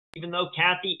even though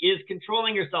Cathy is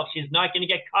controlling herself. She's not going to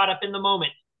get caught up in the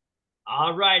moment.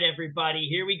 All right, everybody,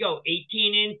 here we go.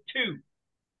 18 in 2,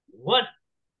 1,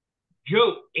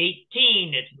 go.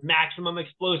 18, it's maximum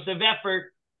explosive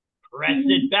effort. Press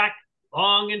it back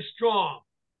long and strong.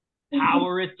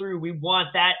 Power it through. We want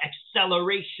that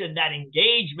acceleration, that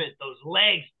engagement, those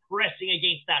legs pressing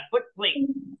against that foot plate.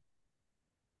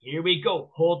 Here we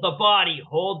go. Hold the body.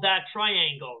 Hold that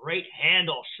triangle. Right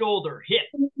handle, shoulder,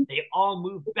 hip. They all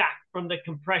move back from the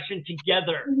compression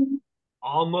together.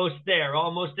 Almost there.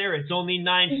 Almost there. It's only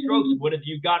 9 strokes. What have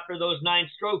you got for those 9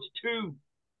 strokes? 2,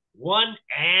 1,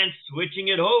 and switching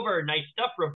it over. Nice stuff.